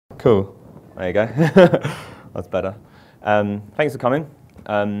Cool. There you go. That's better. Thanks for coming.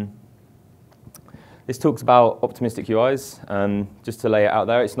 This talk's about optimistic UIs. Just to lay it out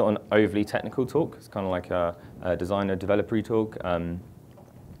there, it's not an overly technical talk. It's kind of like a designer, developer talk.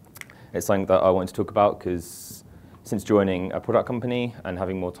 It's something that I wanted to talk about because since joining a product company and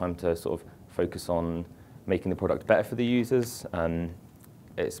having more time to sort of focus on making the product better for the users,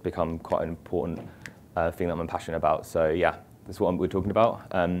 it's become quite an important thing that I'm passionate about. So yeah, that's what we're talking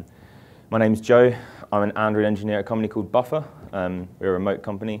about. My name's Joe. I'm an Android engineer at a company called Buffer. We're a remote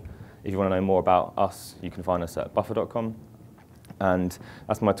company. If you want to know more about us, you can find us at buffer.com. And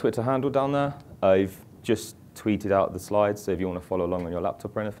that's my Twitter handle down there. I've just tweeted out the slides, so if you want to follow along on your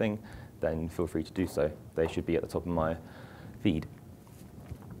laptop or anything, then feel free to do so. They should be at the top of my feed.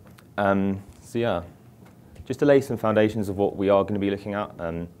 So yeah, just to lay some foundations of what we are going to be looking at,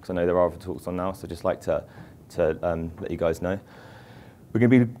 because I know there are other talks on now, so just like to let you guys know. We're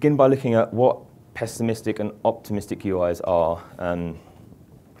going to begin by looking at what pessimistic and optimistic UIs are,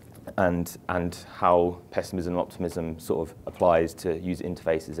 and how pessimism and optimism sort of applies to user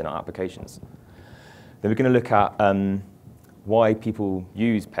interfaces in our applications. Then we're going to look at why people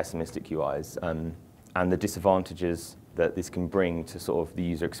use pessimistic UIs and the disadvantages that this can bring to sort of the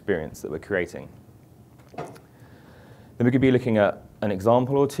user experience that we're creating. Then we're going to be looking at an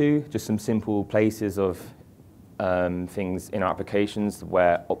example or two, just some simple places of things in our applications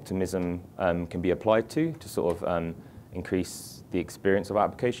where optimism can be applied to sort of increase the experience of our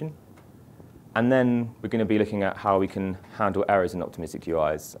application. And then we're going to be looking at how we can handle errors in optimistic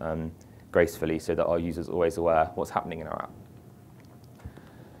UIs gracefully so that our users are always aware what's happening in our app.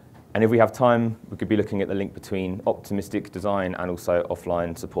 And if we have time, we could be looking at the link between optimistic design and also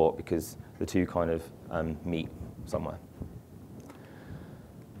offline support, because the two kind of meet somewhere.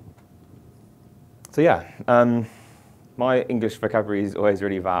 So yeah, my English vocabulary is always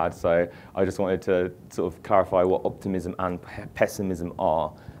really bad, so I just wanted to sort of clarify what optimism and pessimism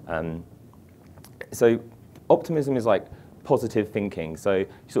are. So optimism is like positive thinking, so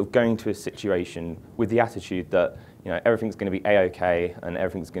sort of going to a situation with the attitude that everything's going to be a-okay and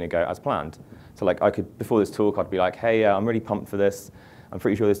everything's going to go as planned. So like before this talk, I'd be like, hey, I'm really pumped for this. I'm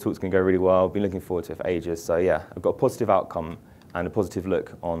pretty sure this talk's going to go really well. I've been looking forward to it for ages. So yeah, I've got a positive outcome and a positive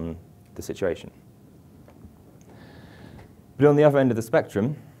look on the situation. But on the other end of the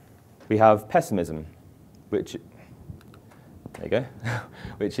spectrum, we have pessimism, which, there you go,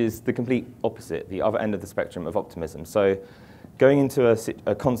 which is the complete opposite, the other end of the spectrum of optimism. So going into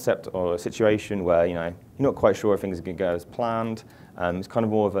a concept or a situation where you're not quite sure if things are going to go as planned, it's kind of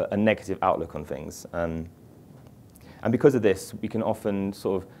more of a negative outlook on things. And because of this, we can often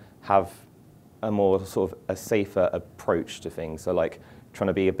sort of have a more sort of a safer approach to things. So like trying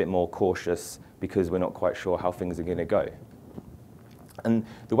to be a bit more cautious because we're not quite sure how things are going to go. And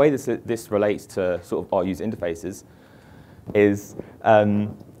the way this relates to sort of our user interfaces is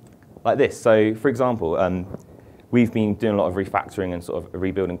like this. So for example, we've been doing a lot of refactoring and sort of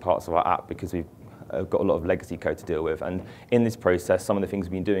rebuilding parts of our app because we've got a lot of legacy code to deal with. And in this process, some of the things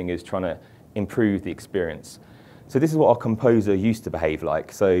we've been doing is trying to improve the experience. So this is what our composer used to behave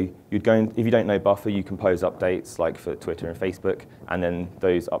like. So you'd go in, if you don't know Buffer, you compose updates like for Twitter and Facebook, and then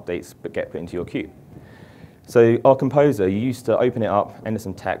those updates get put into your queue. So our composer, you used to open it up, enter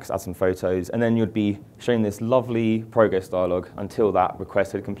some text, add some photos, and then you'd be showing this lovely progress dialog until that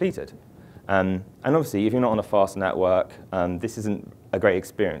request had completed. And obviously, if you're not on a fast network, this isn't a great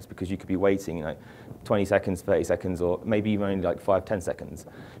experience because you could be waiting 20 seconds, 30 seconds, or maybe even only like 5–10 seconds.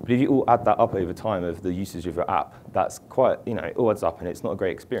 But if you all add that up over time of the usage of your app, that's quite, it all adds up and it's not a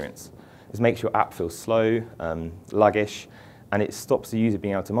great experience. This makes your app feel slow, luggish, and it stops the user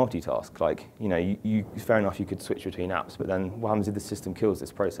being able to multitask. Like, fair enough, you could switch between apps, but then what happens if the system kills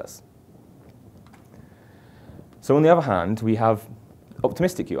this process? So on the other hand, we have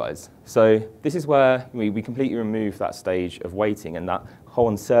optimistic UIs. So this is where we completely remove that stage of waiting and that whole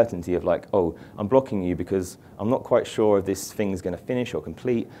uncertainty of like, oh, I'm blocking you because I'm not quite sure if this thing's going to finish or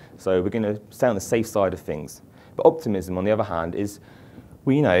complete, so we're going to stay on the safe side of things. But optimism, on the other hand, is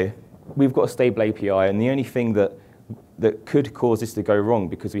we've got a stable API, and the only thing that could cause this to go wrong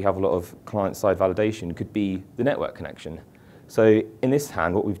because we have a lot of client-side validation could be the network connection. So in this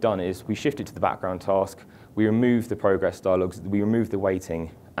hand, what we've done is we shifted to the background task, we removed the progress dialogues, we removed the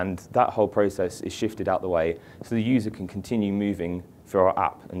waiting, and that whole process is shifted out the way so the user can continue moving through our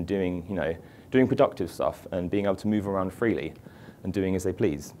app and doing productive stuff and being able to move around freely and doing as they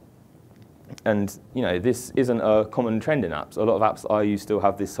please. And this isn't a common trend in apps. A lot of apps I use still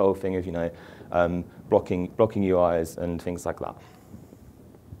have this whole thing of blocking UIs and things like that.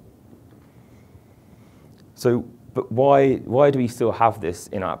 So But why do we still have this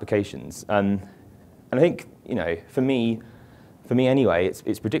in our applications? And I think, for me anyway,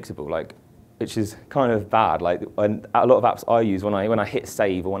 it's predictable, like, which is kind of bad. Like, a lot of apps I use, when I hit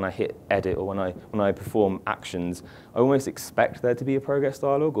save or when I hit edit or when I perform actions, I almost expect there to be a progress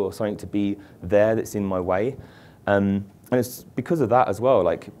dialog or something to be there that's in my way. And it's because of that as well.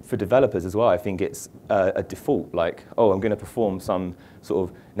 Like, for developers as well, I think it's a default. Like, oh, I'm going to perform some sort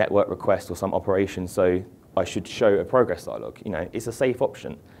of network request or some operation, so I should show a progress dialog. It's a safe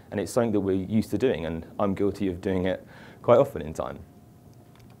option, and it's something that we're used to doing, and I'm guilty of doing it quite often in time.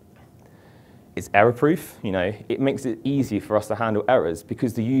 It's error-proof. It makes it easy for us to handle errors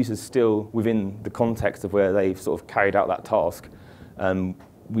because the user's still within the context of where they've sort of carried out that task.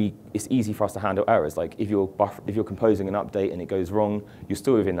 It's easy for us to handle errors. Like, if you're composing an update and it goes wrong, you're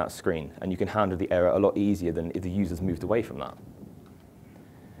still within that screen, and you can handle the error a lot easier than if the user's moved away from that.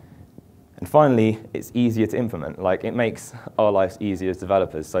 And finally, it's easier to implement. Like, it makes our lives easier as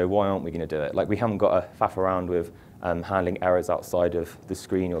developers, so why aren't we going to do it? Like, we haven't got to faff around with handling errors outside of the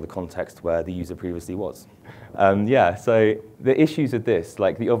screen or the context where the user previously was. So the issues with this,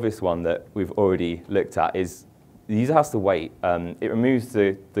 like the obvious one that we've already looked at, is the user has to wait. It removes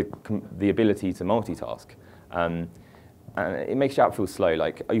the ability to multitask. And it makes your app feel slow.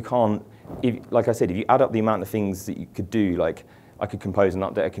 Like, you can't, like I said, if you add up the amount of things that you could do, like, I could compose an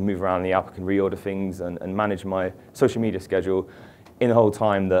update, I can move around the app, I can reorder things and manage my social media schedule in the whole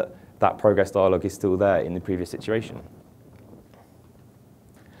time that progress dialog is still there in the previous situation.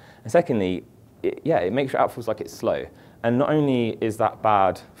 And secondly, it makes your app feel like it's slow. And not only is that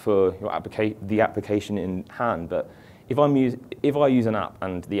bad for your the application in hand, but if I use an app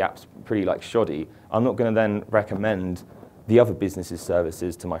and the app's pretty shoddy, I'm not going to then recommend the other businesses'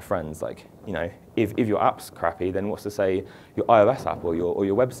 services to my friends. Like, if your app's crappy, then what's to say your iOS app or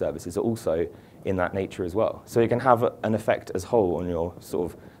your web services are also in that nature as well. So it can have an effect as whole on your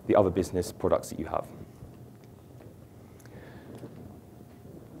sort of the other business products that you have.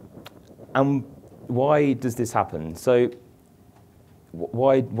 And why does this happen? So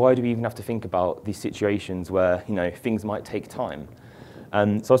why do we even have to think about these situations where things might take time? So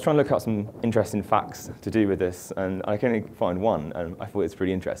I was trying to look up some interesting facts to do with this, and I can only find one, and I thought it was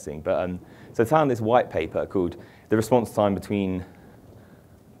pretty interesting. But so I found this white paper called "The Response Time Between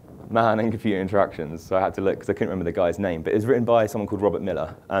Man and Computer Interactions." So I had to look because I couldn't remember the guy's name, but it was written by someone called Robert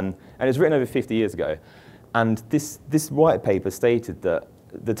Miller, and it was written over 50 years ago. And this white paper stated that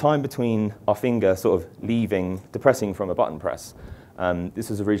the time between our finger sort of depressing from a button press, this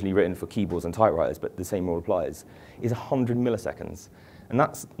was originally written for keyboards and typewriters, but the same rule applies, is 100 milliseconds. And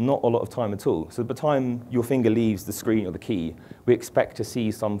that's not a lot of time at all. So by the time your finger leaves the screen or the key, we expect to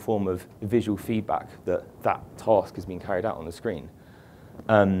see some form of visual feedback that task has been carried out on the screen.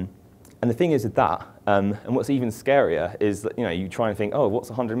 And the thing is with that, and what's even scarier is that you try and think, oh, what's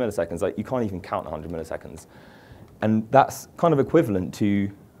 100 milliseconds? Like, you can't even count 100 milliseconds. And that's kind of equivalent to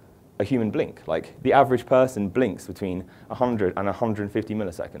a human blink. Like, the average person blinks between 100 and 150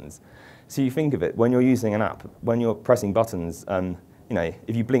 milliseconds. So you think of it, when you're using an app, when you're pressing buttons,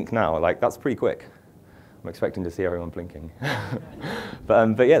 if you blink now, that's pretty quick. I'm expecting to see everyone blinking.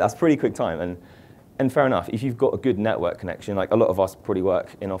 but yeah, that's pretty quick time. And fair enough, if you've got a good network connection, like a lot of us probably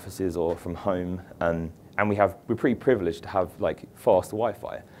work in offices or from home, and we're pretty privileged to have fast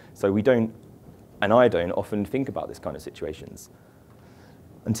Wi-Fi. So we don't, and I don't often think about this kind of situations.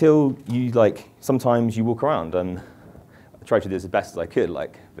 Until you sometimes you walk around, and I try to do this as best as I could,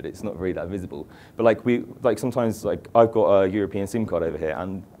 but it's not really that visible. But sometimes I've got a European SIM card over here,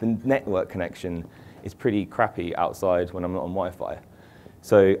 and the network connection is pretty crappy outside when I'm not on Wi-Fi.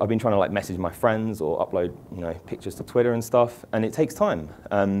 So I've been trying to message my friends or upload pictures to Twitter and stuff, and it takes time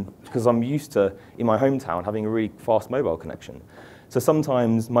because I'm used to, in my hometown, having a really fast mobile connection. So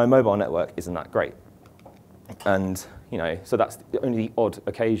sometimes my mobile network isn't that great. And so that's only the odd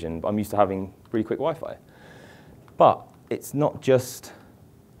occasion, but I'm used to having really quick Wi-Fi. But it's not just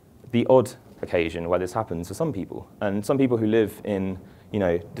the odd occasion where this happens for some people. And some people who live in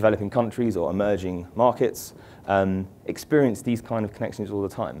developing countries or emerging markets experience these kind of connections all the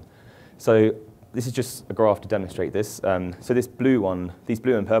time. So this is just a graph to demonstrate this. So this blue one, these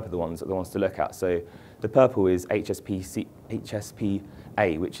blue and purple ones are the ones to look at. So the purple is HSPA,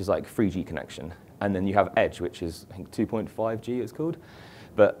 which is 3G connection. And then you have Edge, which is, I think, 2.5G it's called.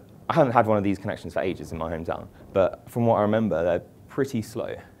 But I haven't had one of these connections for ages in my hometown. But from what I remember, they're pretty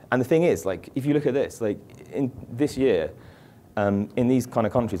slow. And the thing is, if you look at this, in this year, in these kind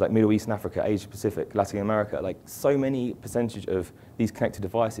of countries like Middle East and Africa, Asia Pacific, Latin America, like so many percentage of these connected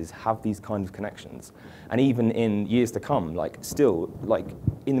devices have these kinds of connections. And even in years to come, like still, like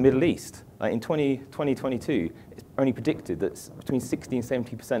in the Middle East, like in 2022, it's only predicted that between 60 and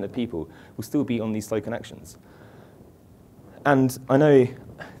 70% of people will still be on these slow connections. And I know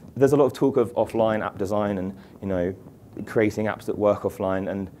there's a lot of talk of offline app design and creating apps that work offline,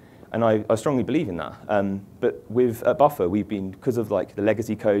 and I strongly believe in that. But with Buffer, we've been, because of like the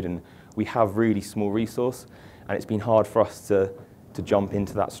legacy code, and we have really small resource, and it's been hard for us to jump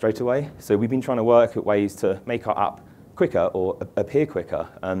into that straight away. So we've been trying to work at ways to make our app quicker or appear quicker,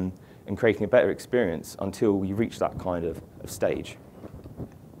 and creating a better experience until we reach that kind of stage.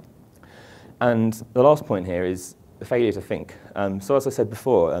 And the last point here is the failure to think. So as I said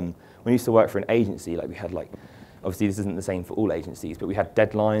before, when we used to work for an agency, like we had like, obviously this isn't the same for all agencies, but we had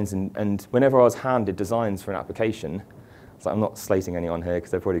deadlines, and whenever I was handed designs for an application, so I'm not slating anyone here because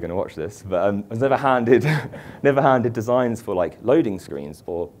they're probably going to watch this, but I was never handed designs for like loading screens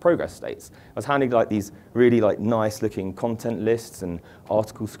or progress states. I was handed like these really like nice looking content lists and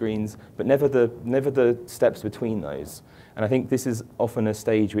article screens, but never the steps between those. And I think this is often a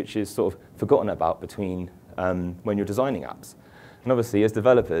stage which is sort of forgotten about between when you're designing apps. And obviously as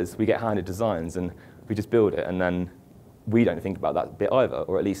developers, we get handed designs and we just build it, and then we don't think about that bit either,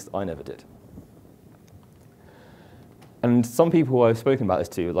 or at least I never did. And some people who I've spoken about this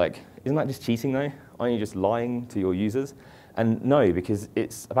to, like, isn't that just cheating though? Aren't you just lying to your users? And no, because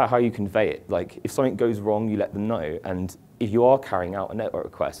it's about how you convey it. Like, if something goes wrong, you let them know. And if you are carrying out a network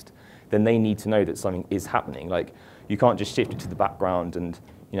request, then they need to know that something is happening. Like, you can't just shift it to the background and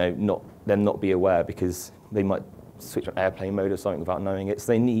not be aware, because they might switch on airplane mode or something without knowing it.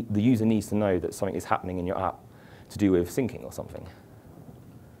 So the user needs to know that something is happening in your app to do with syncing or something.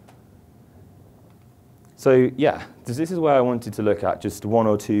 So yeah, this is where I wanted to look at just one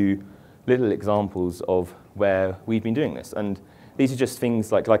or two little examples of where we've been doing this. And these are just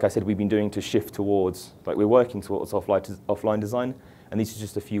things like I said, we've been doing to shift towards, like we're working towards offline design, and these are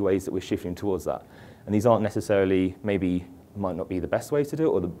just a few ways that we're shifting towards that. And these aren't necessarily, maybe might not be the best way to do it,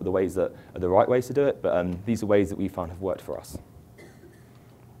 or the ways that are the right ways to do it, but these are ways that we found have worked for us.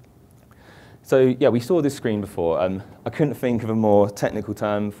 So yeah, we saw this screen before. I couldn't think of a more technical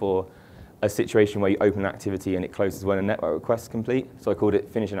term for a situation where you open an activity and it closes when a network request is complete, so I called it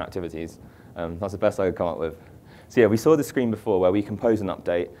finishing activities. That's the best I could come up with. So yeah, we saw this screen before where we compose an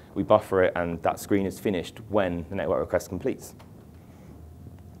update, we buffer it, and that screen is finished when the network request completes.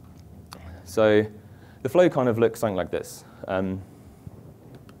 So the flow kind of looks something like this. Something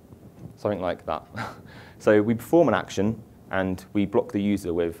like that. So we perform an action, and we block the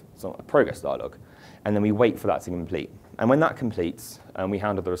user with a progress dialog, and then we wait for that to complete. And when that completes, we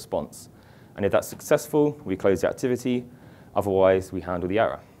handle the response. And if that's successful, we close the activity. Otherwise, we handle the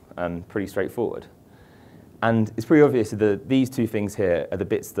error. Pretty straightforward. And it's pretty obvious that these two things here are the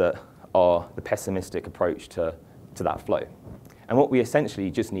bits that are the pessimistic approach to that flow. And what we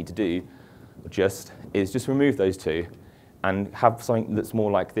essentially just need to do is just remove those two and have something that's more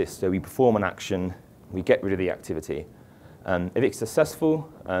like this. So we perform an action, we get rid of the activity. If it's successful,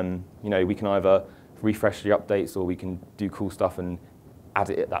 we can either refresh the updates, or we can do cool stuff and add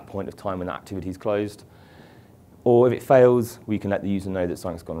it at that point of time when the activity is closed. Or if it fails, we can let the user know that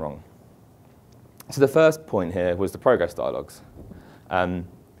something's gone wrong. So the first point here was the progress dialogues.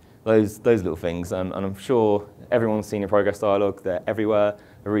 Those little things, and I'm sure everyone's seen a progress dialog. They're everywhere,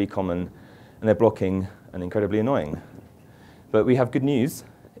 they're really common, and they're blocking and incredibly annoying. But we have good news,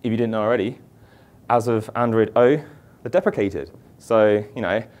 if you didn't know already. As of Android O, they're deprecated. So,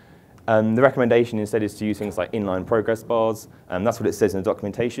 the recommendation instead is to use things like inline progress bars. That's what it says in the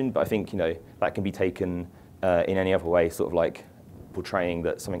documentation, but I think that can be taken in any other way, sort of like portraying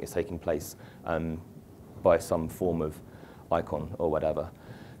that something is taking place by some form of icon or whatever.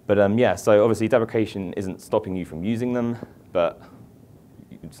 But yeah, so obviously deprecation isn't stopping you from using them, but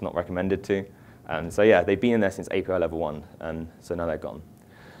it's not recommended to. So yeah, they've been in there since API level 1, so now they're gone.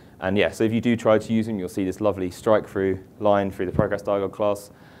 And yeah, so if you do try to use them, you'll see this lovely strike-through line through the progress dialog class.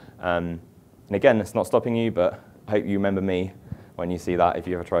 And again, it's not stopping you, but I hope you remember me when you see that if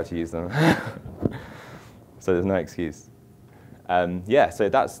you ever try to use them. So there's no excuse. Yeah, so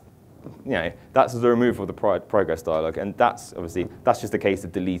that's the removal of the progress dialog, and that's just a case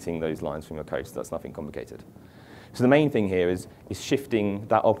of deleting those lines from your code, so that's nothing complicated. So the main thing here is shifting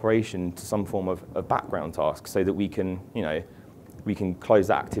that operation to some form of a background task so that we can close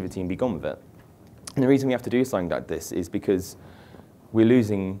that activity and be gone with it. And the reason we have to do something like this is because we're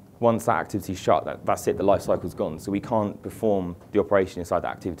losing, once that activity's shut, that's it, the life cycle's gone. So we can't perform the operation inside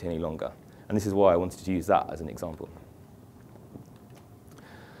that activity any longer. And this is why I wanted to use that as an example.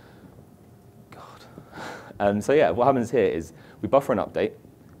 So yeah, what happens here is we buffer an update,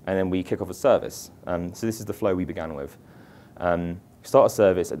 and then we kick off a service. So this is the flow we began with. Start a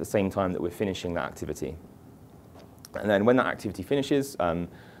service at the same time that we're finishing that activity. And then when that activity finishes,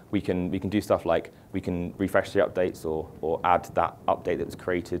 we can do stuff like we can refresh the updates or add that update that was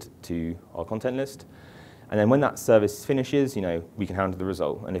created to our content list. And then when that service finishes, we can handle the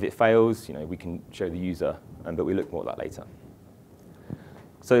result. And if it fails, we can show the user, but we'll look more at that later.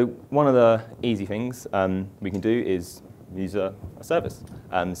 So one of the easy things we can do is use a service.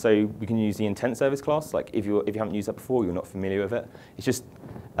 So we can use the intent service class. Like if you haven't used that before, you're not familiar with it. It's just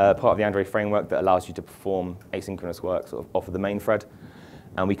part of the Android framework that allows you to perform asynchronous work sort of off of the main thread.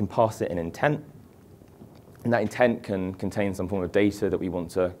 And we can pass it an intent. And that intent can contain some form of data that we want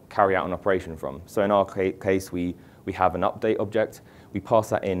to carry out an operation from. So in our case, we have an update object. We pass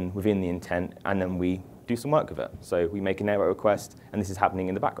that in within the intent, and then we do some work with it. So we make a network request, and this is happening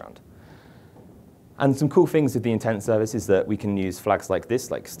in the background. And some cool things with the intent service is that we can use flags like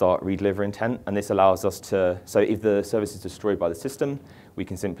this, like start, read, deliver intent. And this allows us to, so if the service is destroyed by the system, we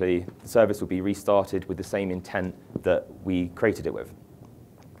can simply, the service will be restarted with the same intent that we created it with.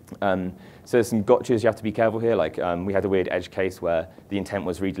 So there's some gotchas you have to be careful here. Like we had a weird edge case where the intent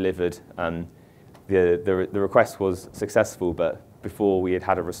was redelivered. The request was successful, but before we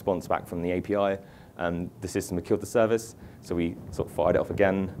had a response back from the API, the system had killed the service. So we sort of fired it off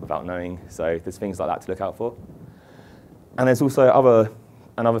again without knowing. So there's things like that to look out for. And there's also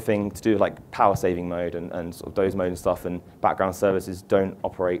another thing to do with like power saving mode and sort of doze mode and stuff. And background services don't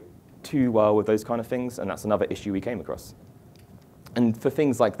operate too well with those kind of things. And that's another issue we came across. And for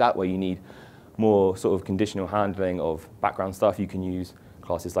things like that, where you need more sort of conditional handling of background stuff, you can use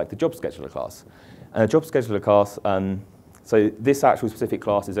classes like the job scheduler class. And a job scheduler class, so this actual specific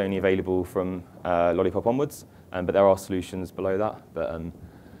class is only available from Lollipop onwards, but there are solutions below that, but I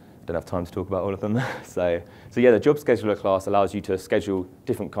don't have time to talk about all of them. So yeah, the job scheduler class allows you to schedule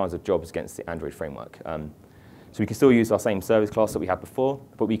different kinds of jobs against the Android framework. So we can still use our same service class that we had before,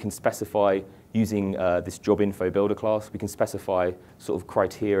 but we can specify using this job info builder class, we can specify sort of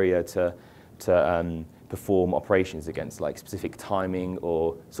criteria to perform operations against, like specific timing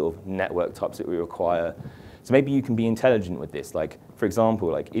or sort of network types that we require. So maybe you can be intelligent with this. Like, for example,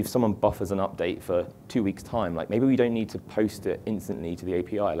 like if someone buffers an update for 2 weeks' time, like maybe we don't need to post it instantly to the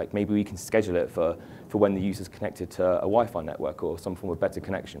API. Like maybe we can schedule it for when the user's connected to a Wi-Fi network or some form of better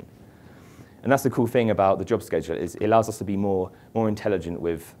connection. And that's the cool thing about the job scheduler, is it allows us to be more intelligent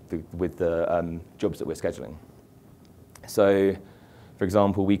with the jobs that we're scheduling. So, for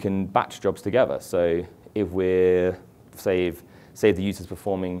example, we can batch jobs together. So if we're, say the user's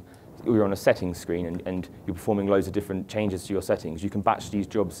performing, you're on a settings screen and you're performing loads of different changes to your settings, you can batch these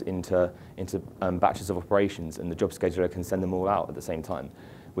jobs into batches of operations, and the job scheduler can send them all out at the same time,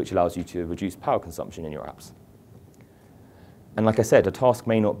 which allows you to reduce power consumption in your apps. And like I said, a task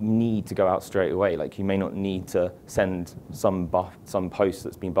may not need to go out straight away. Like you may not need to send some post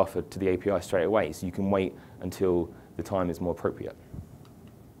that's been buffered to the API straight away. So you can wait until the time is more appropriate.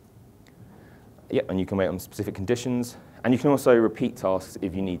 Yeah, and you can wait on specific conditions. And you can also repeat tasks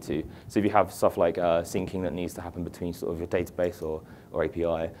if you need to. So if you have stuff like syncing that needs to happen between sort of your database or API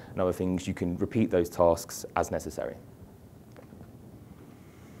and other things, you can repeat those tasks as necessary.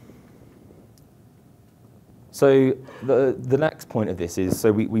 So the next point of this is,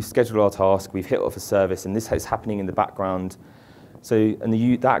 so we've scheduled our task, we've hit off a service, and this is happening in the background. So,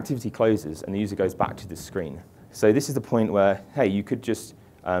 and that activity closes, and the user goes back to the screen. So this is the point where, hey, you could just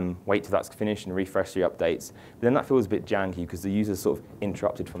wait till that's finished and refresh your updates. But then that feels a bit janky because the user's sort of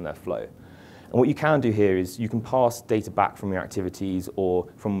interrupted from their flow. And what you can do here is you can pass data back from your activities, or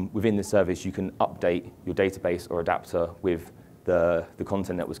from within the service, you can update your database or adapter with the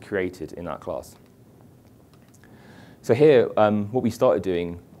content that was created in that class. So here, what we started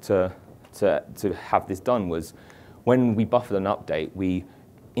doing to have this done was, when we buffered an update, we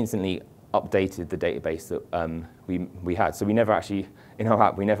instantly updated the database that we had. So we never actually, in our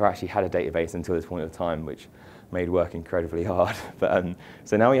app, we never actually had a database until this point of time, which made work incredibly hard. But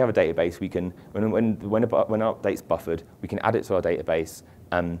so now we have a database. We can, when an update's buffered, we can add it to our database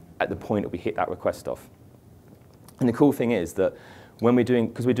at the point that we hit that request off. And the cool thing is that when we're doing,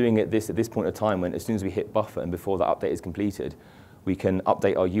 because we're doing it at this point of time, when as soon as we hit buffer and before that update is completed, we can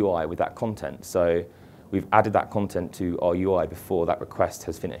update our UI with that content. So we've added that content to our UI before that request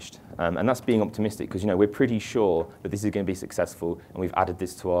has finished. And that's being optimistic, because we're pretty sure that this is going to be successful, and we've added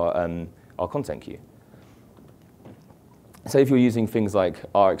this to our content queue. So if you're using things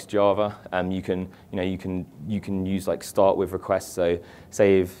like RxJava, you can use like start with requests. So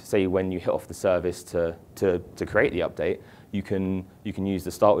say when you hit off the service to create the update, you can use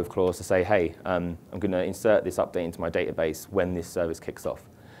the start with clause to say, hey, I'm going to insert this update into my database when this service kicks off.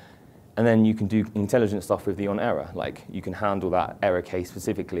 And then you can do intelligent stuff with the on error. Like you can handle that error case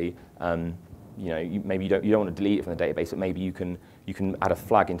specifically. Maybe you don't want to delete it from the database, but maybe you can add a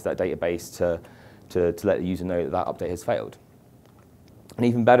flag into that database to let the user know that that update has failed. And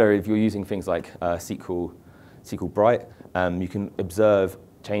even better, if you're using things like SQL Bright, you can observe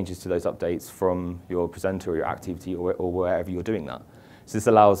changes to those updates from your presenter or your activity or wherever you're doing that. So this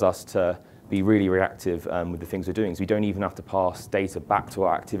allows us to be really reactive with the things we're doing. So we don't even have to pass data back to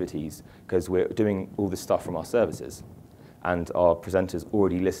our activities because we're doing all this stuff from our services. And our presenter's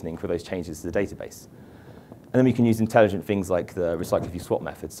already listening for those changes to the database. And then we can use intelligent things like the recycle if you swap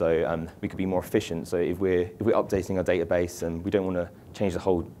method. So we could be more efficient. So if we're updating our database and we don't want to change the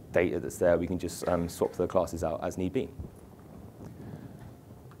whole data that's there, we can just swap the classes out as need be.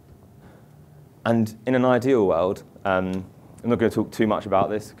 And in an ideal world, I'm not going to talk too much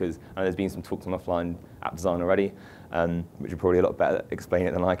about this because there's been some talks on offline app design already, which are probably a lot better at explaining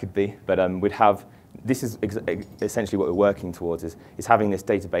it than I could be. But we'd have, this is essentially what we're working towards, is having this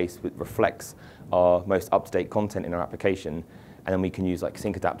database that reflects our most up-to-date content in our application, and then we can use like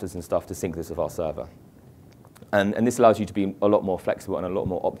sync adapters and stuff to sync this with our server. And this allows you to be a lot more flexible and a lot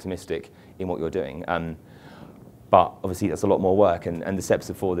more optimistic in what you're doing. But obviously that's a lot more work, and the steps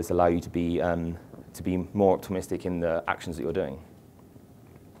before this allow you to be more optimistic in the actions that you're doing.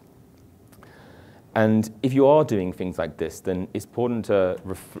 And if you are doing things like this, then it's important to,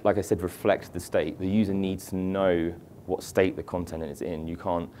 like I said, reflect the state. The user needs to know what state the content is in. You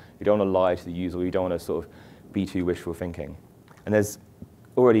don't want to lie to the user, or you don't want to sort of be too wishful thinking. And there's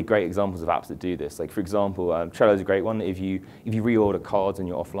already great examples of apps that do this. Like for example, Trello is a great one. If you reorder cards and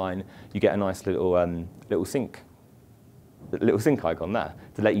you're offline, you get a nice little sync icon there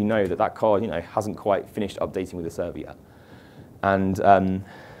to let you know that that card hasn't quite finished updating with the server yet.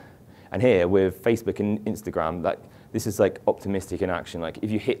 And here with Facebook and Instagram, this is like optimistic in action. Like if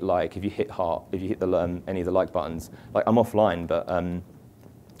you hit like, if you hit heart, if you hit any of the like buttons, like I'm offline, but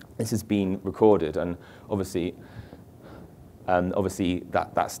this has been recorded, and obviously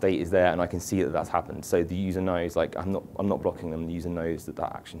that state is there, and I can see that that's happened. So the user knows, like I'm not blocking them. The user knows that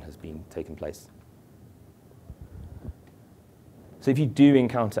that action has been taken place. So if you do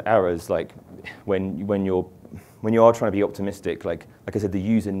encounter errors, like when you are trying to be optimistic, like I said, the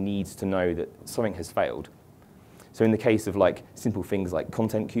user needs to know that something has failed. So in the case of like simple things like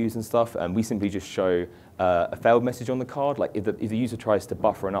content queues and stuff, we simply just show a failed message on the card. Like if the user tries to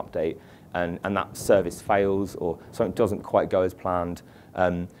buffer an update and that service fails or something doesn't quite go as planned,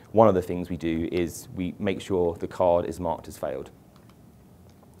 one of the things we do is we make sure the card is marked as failed.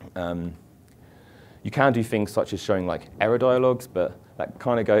 You can do things such as showing like error dialogues, but that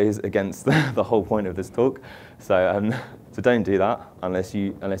kind of goes against the whole point of this talk. So, so don't do that unless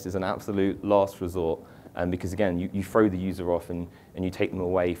it's an absolute last resort, because again, you throw the user off and you take them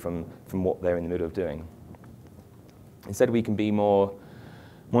away from what they're in the middle of doing. Instead, we can be more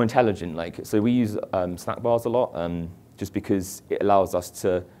intelligent. So we use snack bars a lot, just because it allows us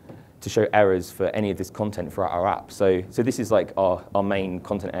to show errors for any of this content throughout our app. So this is like our main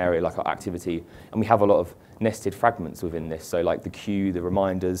content area, like our activity, and we have a lot of nested fragments within this. So like the queue, the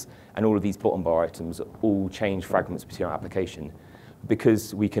reminders, and all of these bottom bar items all change fragments between our application.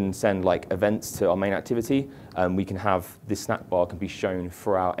 Because we can send like events to our main activity, we can have this snack bar can be shown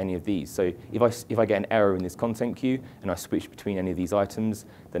throughout any of these. So if I get an error in this content queue and I switch between any of these items,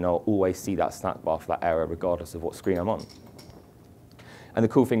 then I'll always see that snack bar for that error regardless of what screen I'm on. And the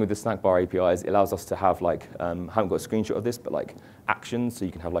cool thing with the snack bar API is it allows us to have like, I haven't got a screenshot of this, but like actions. So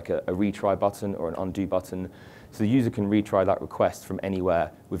you can have like a retry button or an undo button. So the user can retry that request from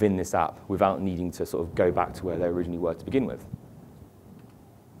anywhere within this app without needing to sort of go back to where they originally were to begin with.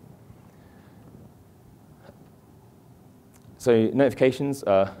 So notifications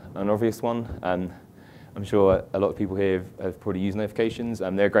are an obvious one. I'm sure a lot of people here have probably used notifications.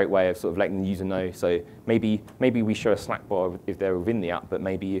 They're a great way of sort of letting the user know. So maybe we show a snack bar if they're within the app, but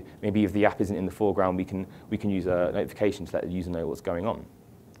maybe if the app isn't in the foreground, we can use a notification to let the user know what's going on.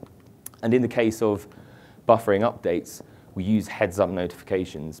 And in the case of buffering updates, we use heads-up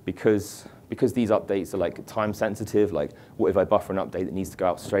notifications because these updates are like time sensitive. Like, what if I buffer an update that needs to go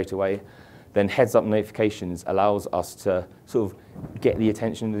out straight away? Then heads-up notifications allows us to sort of get the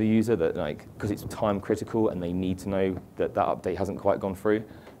attention of the user that, like, because it's time critical and they need to know that that update hasn't quite gone through.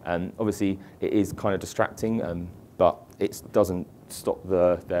 Obviously, it is kind of distracting, but it doesn't stop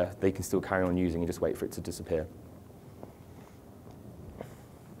they can still carry on using and just wait for it to disappear.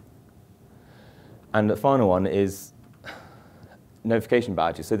 And the final one is notification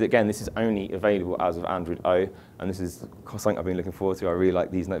badges. So that, again, this is only available as of Android O, and this is something I've been looking forward to. I really like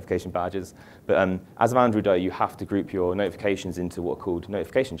these notification badges. But as of Android O, you have to group your notifications into what are called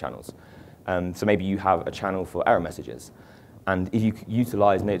notification channels. So maybe you have a channel for error messages. And if you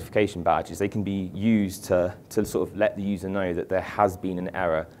utilize notification badges, they can be used to sort of let the user know that there has been an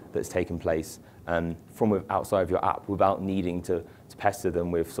error that's taken place from outside of your app without needing to pester them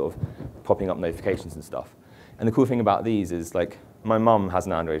with sort of popping up notifications and stuff. And the cool thing about these is, like, my mum has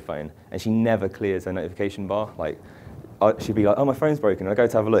an Android phone, and she never clears her notification bar. Like, she'd be like, oh, my phone's broken. And I go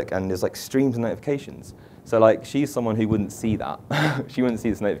to have a look, and there's like streams of notifications. So like, she's someone who wouldn't see that. She wouldn't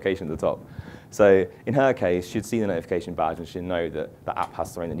see this notification at the top. So in her case, she'd see the notification badge, and she'd know that the app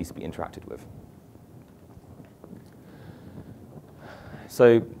has something that needs to be interacted with.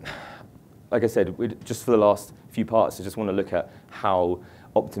 So, like I said, just for the last few parts, I just want to look at how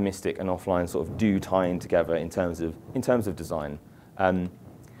optimistic and offline sort of do tie in together in terms of design.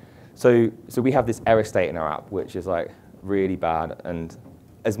 So we have this error state in our app, which is like really bad. And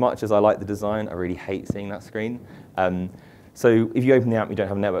as much as I like the design, I really hate seeing that screen. So if you open the app, you don't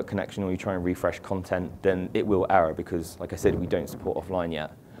have a network connection, or you try and refresh content, then it will error because, like I said, we don't support offline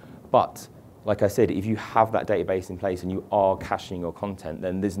yet. But like I said, if you have that database in place and you are caching your content,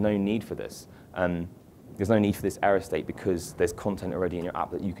 then there's no need for this. There's no need for this error state because there's content already in your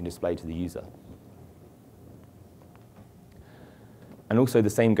app that you can display to the user. And also the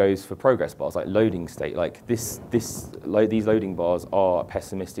same goes for progress bars, like loading state. Like these loading bars are a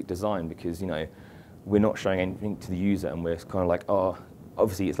pessimistic design because, you know, we're not showing anything to the user, and we're kind of like, oh,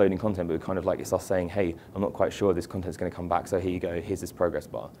 obviously it's loading content, but we're kind of like, it's us saying, hey, I'm not quite sure this content's going to come back, so here you go, here's this progress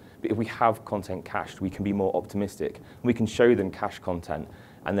bar. But if we have content cached, we can be more optimistic. We can show them cached content,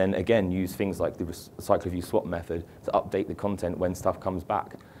 and then again use things like the cycle view swap method to update the content when stuff comes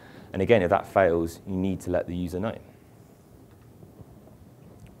back. And again, if that fails, you need to let the user know.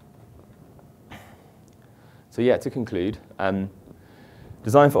 So yeah, to conclude,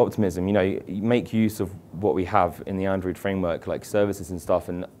 design for optimism, you know, you make use of what we have in the Android framework, like services and stuff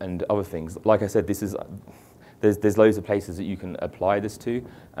and other things. Like I said, there's loads of places that you can apply this to,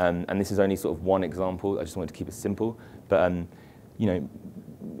 and this is only sort of one example. I just wanted to keep it simple, but you know,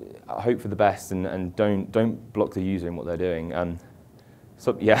 I hope for the best, and don't block the user in what they're doing.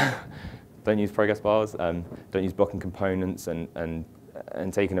 So yeah, don't use progress bars, don't use blocking components,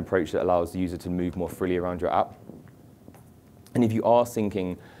 and take an approach that allows the user to move more freely around your app. And if you are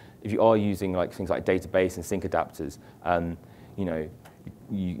syncing, if you are using like things like database and sync adapters, you know,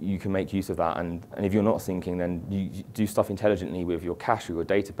 you can make use of that. And if you're not syncing, then you do stuff intelligently with your cache or your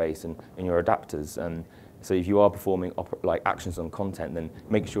database and your adapters. So if you are performing like actions on content, then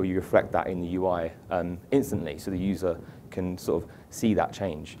make sure you reflect that in the UI instantly, so the user can sort of see that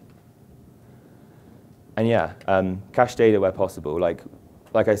change. And yeah, cache data where possible.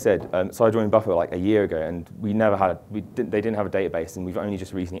 Like I said, so I joined Buffer like a year ago, and they didn't have a database, and we've only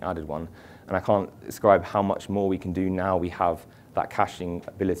just recently added one. And I can't describe how much more we can do now we have that caching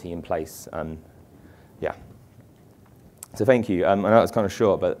ability in place. Yeah. So thank you. I know it's kind of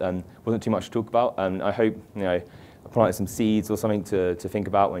short, but wasn't too much to talk about. I hope, you know, I planted some seeds or something to think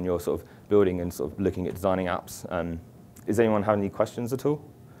about when you're sort of building and sort of looking at designing apps. Does anyone have any questions at all?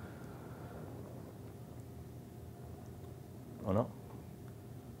 Or not?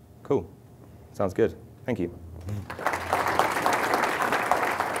 Cool. Sounds good. Thank you.